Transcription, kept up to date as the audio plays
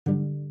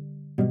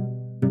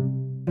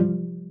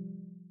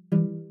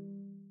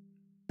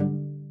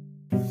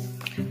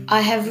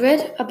I have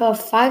read about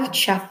 5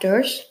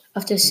 chapters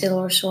of the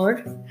Silver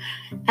Sword,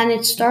 and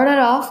it started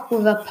off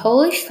with a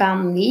Polish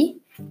family,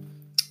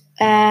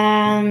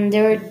 and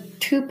there were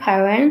two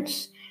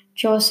parents,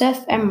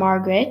 Joseph and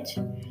Margaret.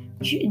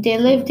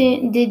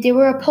 They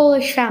were a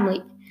Polish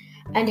family,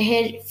 and they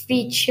had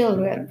 3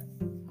 children.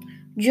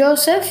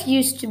 Joseph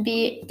used to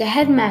be the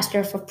headmaster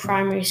of a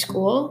primary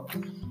school,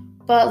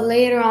 but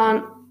later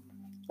on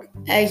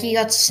he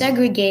got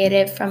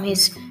segregated from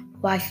his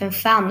wife and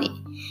family.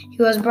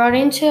 He was brought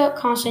into a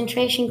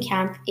concentration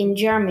camp in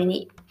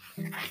Germany,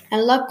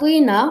 and luckily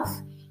enough,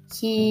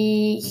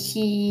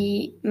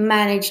 he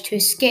managed to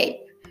escape.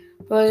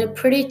 It was a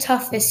pretty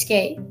tough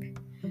escape,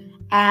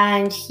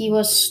 and he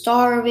was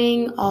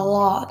starving a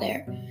lot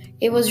there.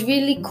 It was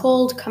really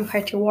cold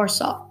compared to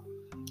Warsaw,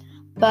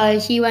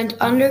 but he went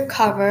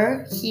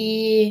undercover.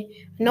 He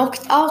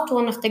knocked out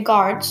one of the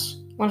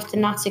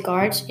Nazi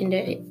guards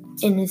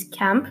in his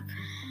camp,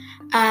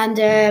 and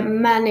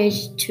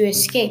managed to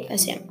escape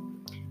as him.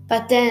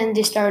 But then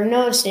they started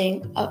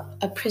noticing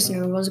a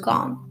prisoner was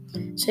gone.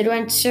 So they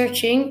went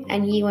searching,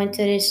 and he went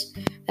to this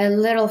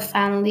little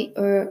family,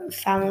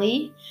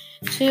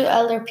 2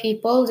 elder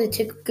people. They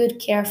took good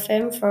care of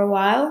him for a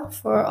while,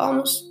 for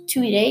almost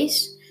 2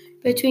 days,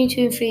 between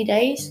 2 and 3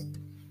 days.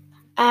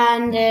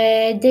 And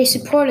they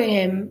supported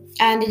him,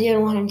 and they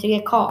didn't want him to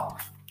get caught.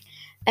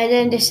 And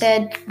then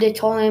they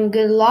told him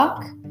good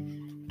luck,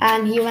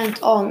 and he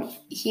went on.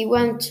 He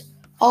went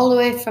all the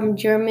way from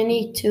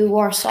Germany to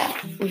Warsaw,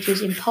 which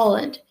is in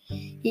Poland.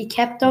 He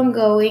kept on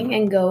going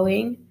and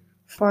going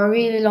for a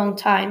really long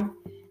time.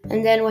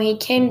 And then when he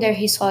came there,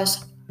 he saw his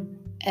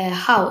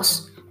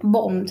house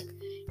bombed.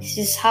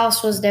 His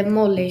house was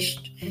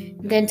demolished.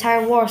 The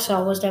entire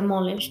Warsaw was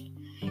demolished.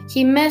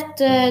 He met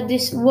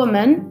this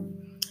woman,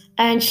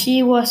 and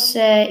she was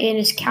in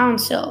his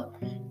council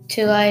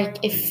to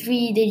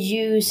free the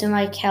Jews and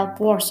help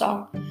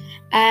Warsaw.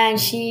 And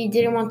she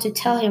didn't want to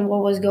tell him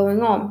what was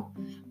going on.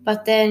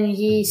 But then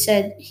he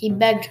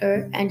begged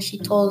her, and she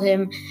told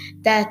him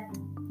that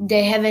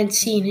they haven't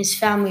seen his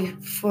family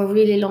for a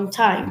really long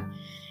time.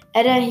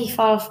 And then he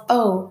thought,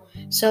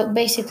 so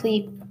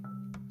basically,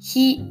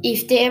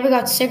 if they ever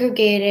got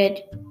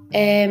segregated,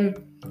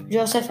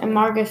 Joseph and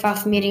Margaret thought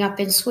of meeting up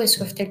in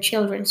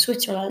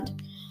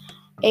Switzerland,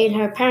 in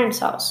her parents'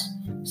 house.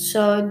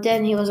 So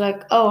then he was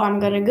like, I'm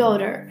gonna go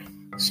there.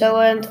 So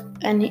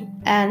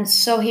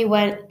so he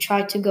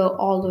tried to go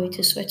all the way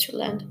to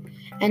Switzerland.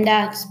 And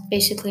that's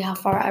basically how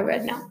far I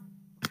read now.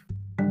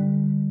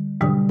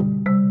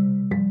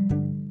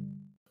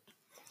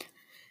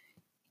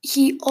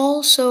 He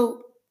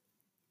also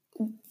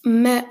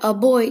met a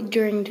boy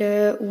during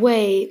the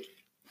way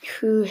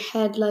who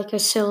had a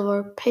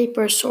silver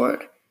paper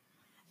sword.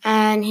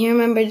 And he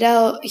remembered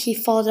that he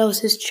thought that was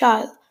his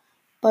child,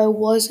 but it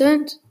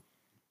wasn't.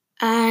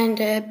 And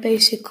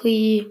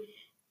basically,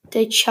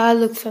 the child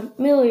looked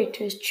familiar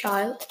to his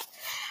child,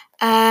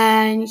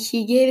 and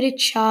he gave the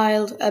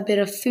child a bit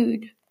of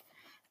food.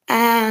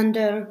 And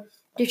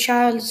the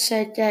child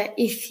said that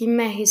if he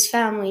met his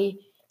family,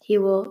 he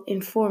will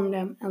inform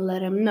them and let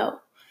them know.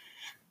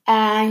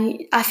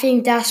 And I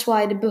think that's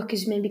why the book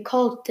is maybe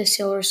called The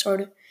Silver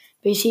Sword,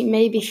 because he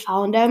maybe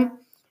found them,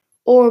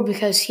 or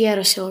because he had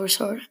a silver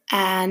sword.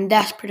 And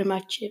that's pretty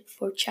much it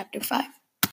for chapter 5.